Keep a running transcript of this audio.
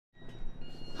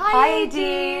Hi,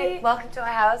 Dee. Welcome to our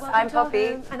house. I'm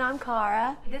Poppy. And I'm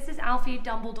Cara. This is Alfie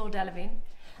Dumbledore Delevingne.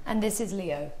 And this is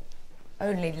Leo.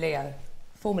 Only Leo.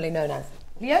 Formerly known as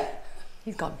Leo.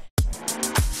 He's gone.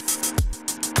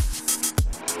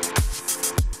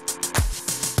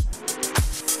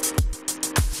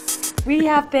 We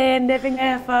have been living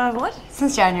here for what?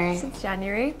 Since January. Since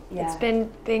January. Yeah. It's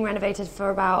been being renovated for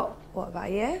about a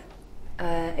year?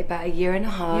 About a year and a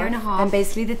half. Year and a half. And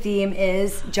basically the theme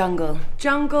is jungle.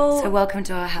 Jungle. So welcome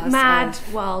to our house. Mad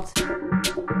world.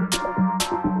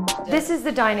 This is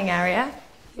the dining area.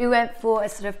 We went for a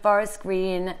sort of forest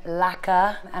green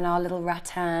lacquer and our little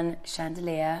rattan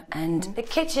chandelier and The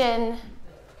kitchen.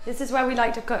 This is where we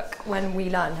like to cook when we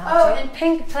learn how oh, to. and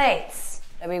pink plates.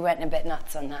 We went a bit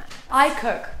nuts on that. I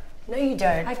cook. No, you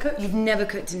don't. I cook. You've never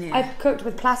cooked in here. I've cooked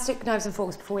with plastic knives and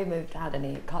forks before we moved, had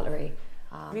any cutlery.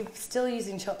 We're still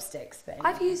using chopsticks, but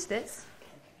I've used this.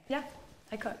 Yeah,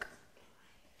 I cook.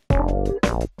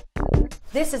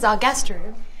 This is our guest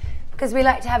room. because we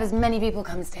like to have as many people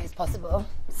come and stay as possible.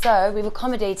 So we've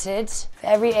accommodated for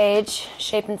every age,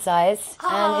 shape and size,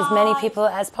 and as many people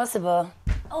as possible.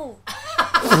 Oh.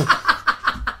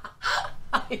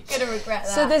 You're gonna regret that.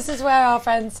 So this is where our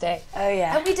friends stay. Oh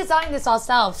yeah. And we designed this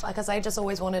ourselves because I just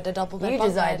always wanted a double bed. You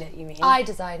bunk designed bed. it, you mean? I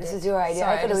designed it. This is your idea.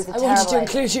 Sorry, I thought it was a I wanted to terrible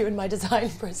include you in my design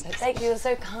process. Thank you, you're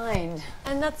so kind.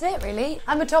 And that's it, really.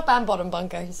 I'm a top and bottom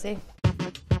bunker, you see.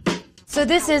 So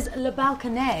this is Le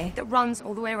Balcony. That runs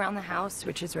all the way around the house,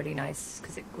 which is really nice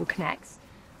because it all connects.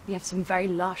 We have some very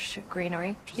lush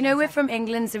greenery. You know, we're from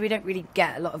England, so we don't really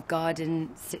get a lot of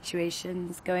garden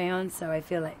situations going on, so I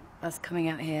feel like us coming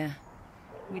out here,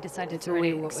 We decided to really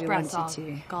really what we express our wanted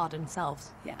to. garden selves.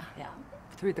 yeah. Yeah,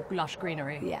 through the lush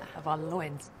greenery Yeah. of our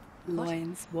loins.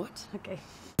 Loins, what? Okay.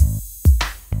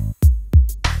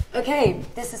 Okay,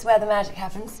 this is where the magic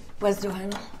happens. Where's the door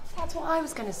handle? That's what I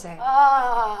was going to say.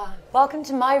 Welcome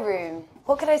to my room.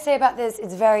 What could I say about this?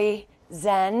 It's very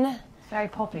zen, Very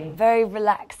poppy. very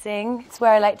relaxing. It's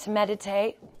where I like to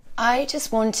meditate. I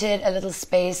just wanted a little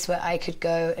space where I could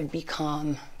go and be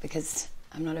calm because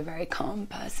I'm not a very calm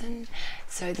person.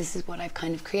 So this is what I've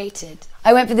kind of created.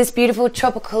 I went for this beautiful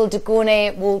tropical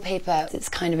Dagorne wallpaper. It's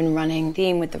kind of in running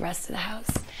theme with the rest of the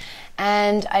house.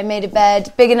 And I made a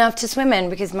bed big enough to swim in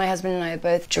because my husband and I are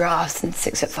both giraffes and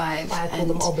 6'5". I call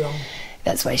them oblong.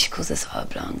 That's why she calls us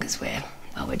oblong, because we're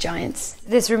giants.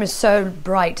 This room is so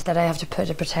bright that I have to put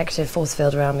a protective force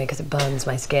field around me because it burns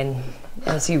my skin.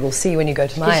 As you will see when you go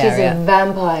to my She's area. a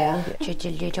vampire. Just a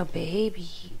little baby.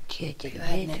 Just a Go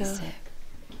ahead, next little. step.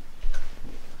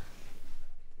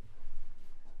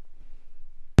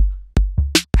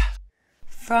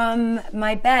 From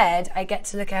my bed, I get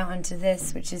to look out onto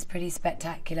this, which is pretty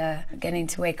spectacular. Getting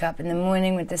to wake up in the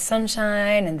morning with the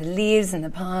sunshine and the leaves and the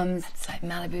palms. It's like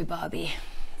Malibu Barbie.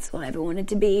 It's all I ever wanted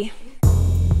to be.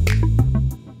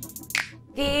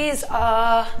 These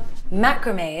are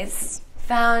macrames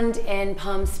found in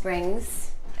Palm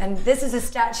Springs. And this is a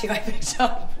statue I picked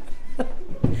up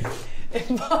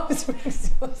in Palm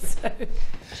Springs also.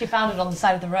 She found it on the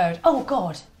side of the road. Oh,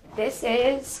 God. This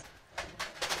is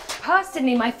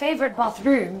personally my favourite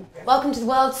bathroom. Welcome to the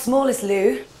world's smallest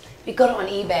loo. We got it on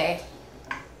eBay.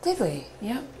 Did we?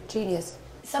 Yep. Genius.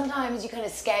 Sometimes you kind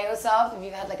of scare yourself if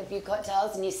you've had like a few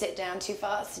cocktails and you sit down too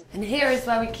fast. And here is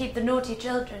where we keep the naughty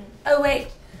children. Oh wait,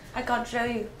 I can't show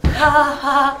you. Ha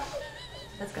ha.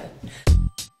 Let's go.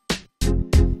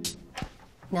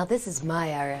 Now this is my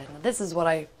area. Now, this is what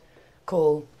I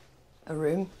call a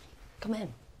room. Come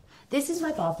in. This is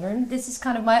my bathroom. This is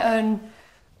kind of my own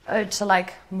ode to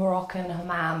like Moroccan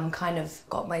hammam. Kind of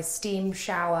got my steam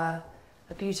shower,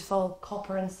 a beautiful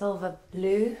copper and silver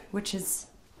loo, which is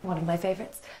one of my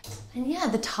favorites. And yeah,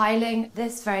 the tiling,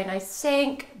 this very nice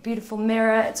sink, beautiful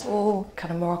mirror. It's all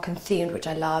kind of Moroccan themed, which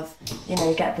I love. You know,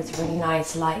 you get this really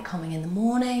nice light coming in the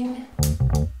morning.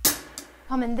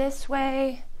 Come in this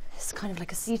way. It's kind of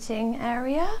like a seating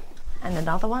area. And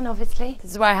another one, obviously.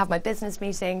 This is where I have my business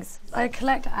meetings. I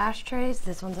collect ashtrays.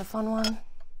 This one's a fun one. You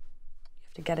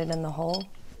have to get it in the hole.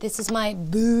 This is my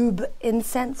boob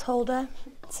incense holder.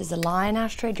 This is a lion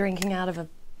ashtray drinking out of a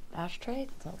ashtray.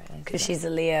 It's not really. Because she's a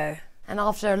Leo. And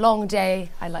after a long day,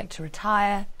 I like to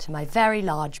retire to my very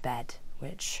large bed,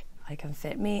 which I can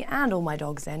fit me and all my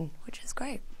dogs in, which is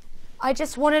great. I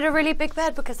just wanted a really big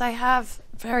bed because I have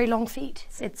very long feet.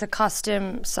 It's a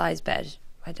custom size bed.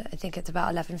 I think it's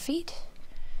about 11 feet.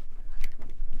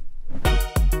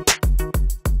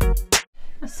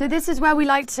 So this is where we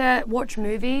like to watch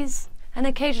movies. And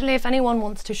occasionally, if anyone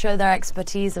wants to show their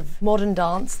expertise of modern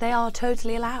dance, they are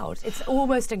totally allowed. It's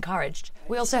almost encouraged.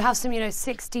 We also have some,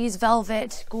 60s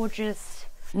velvet, gorgeous,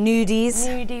 Nudies.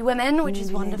 nudie women, which is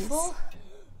Nudie wonderful.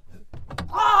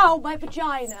 Oh, my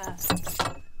vagina.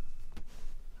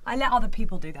 I let other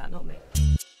people do that, not me.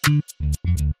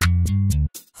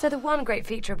 So the one great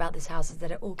feature about this house is that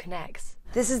it all connects.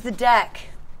 This is the deck.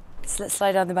 So let's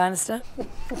slide down the banister.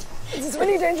 This is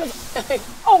really dangerous.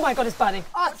 Oh my God, it's burning.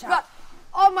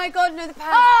 Oh my God, no, the pan.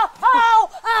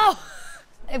 Ow!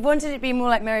 I wanted it to be more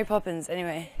like Mary Poppins,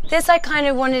 anyway. This, I kind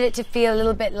of wanted it to feel a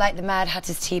little bit like the Mad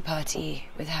Hatter's Tea Party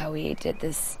with how we did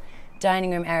this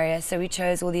dining room area. So we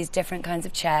chose all these different kinds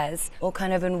of chairs, all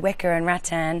kind of in wicker and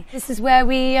rattan. This is where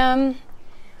we,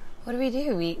 what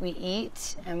do? We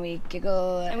eat and we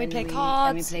giggle And we play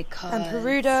cards. And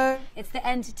Perudo. It's the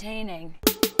entertaining.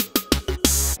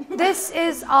 This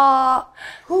is our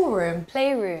pool room.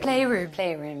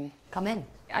 Playroom. Come in.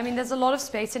 I mean, there's a lot of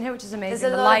space in here, which is amazing.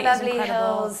 There's a the lot light of is Beverly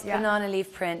incredible. Hills banana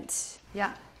leaf print.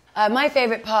 Yeah. My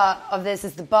favourite part of this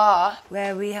is the bar,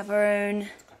 where we have our own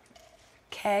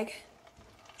keg,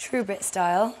 True Brit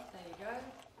style. There you go.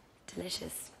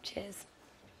 Delicious. Cheers.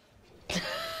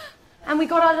 And we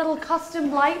got our little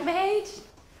custom light made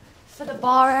for the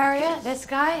bar area. This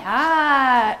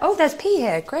guy. Oh, there's pee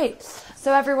here. Great.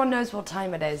 So everyone knows what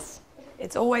time it is.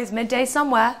 It's always midday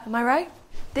somewhere. Am I right?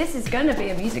 This is going to be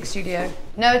a music studio.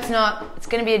 No, it's not. It's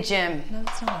going to be a gym. No,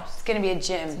 it's not. It's going to be a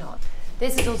gym. It's not.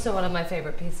 This is also one of my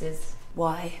favourite pieces.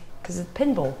 Why? Because it's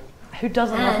pinball. Who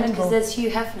doesn't love And pinball? because there's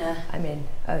Hugh Hefner. I mean,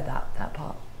 that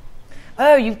part.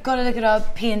 Oh, you've got to look at our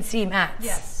PNC mats.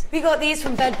 Yes. We got these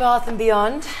from Bed Bath &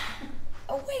 Beyond.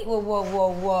 Oh, wait.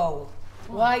 Whoa.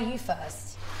 Why are you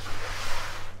first?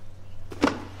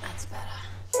 That's better.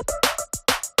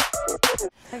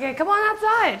 Okay, come on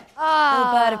outside.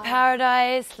 Little bird of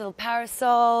paradise, little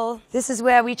parasol. This is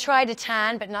where we try to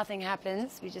tan, but nothing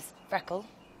happens. We just freckle.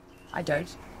 I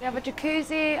don't. We have a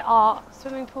jacuzzi, our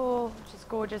swimming pool, which is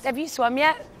gorgeous. Have you swum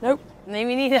yet? Nope.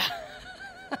 Maybe neither.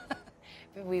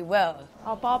 But we will.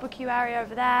 Our barbecue area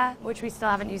over there, which we still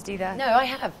haven't used either. No, I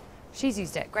have. She's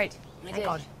used it. Great. I Thank did.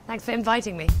 God. Thanks for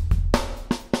inviting me.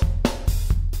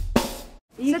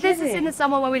 You So this is in the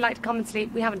summer when we like to come and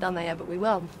sleep. We haven't done that yet, but we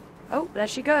will. Oh, there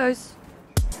she goes.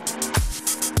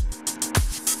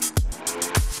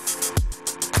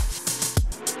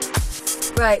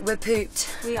 Right, we're pooped.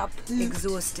 We are pooped.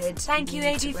 Exhausted. Thank you,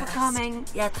 Need AD, to for rest. coming.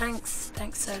 Yeah, thanks.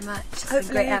 Thanks so much. It's been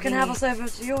Hopefully great you having can have you. us over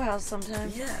to your house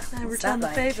sometime. Yeah. And What's return the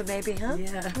that like? favour maybe, huh?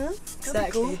 Yeah. Huh? That'd Exactly.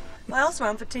 be cool. I also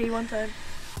ran for tea one time.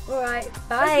 All right,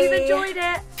 bye. Hope you've enjoyed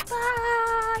it.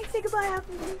 Bye. Say goodbye,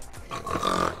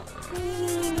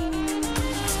 Happy.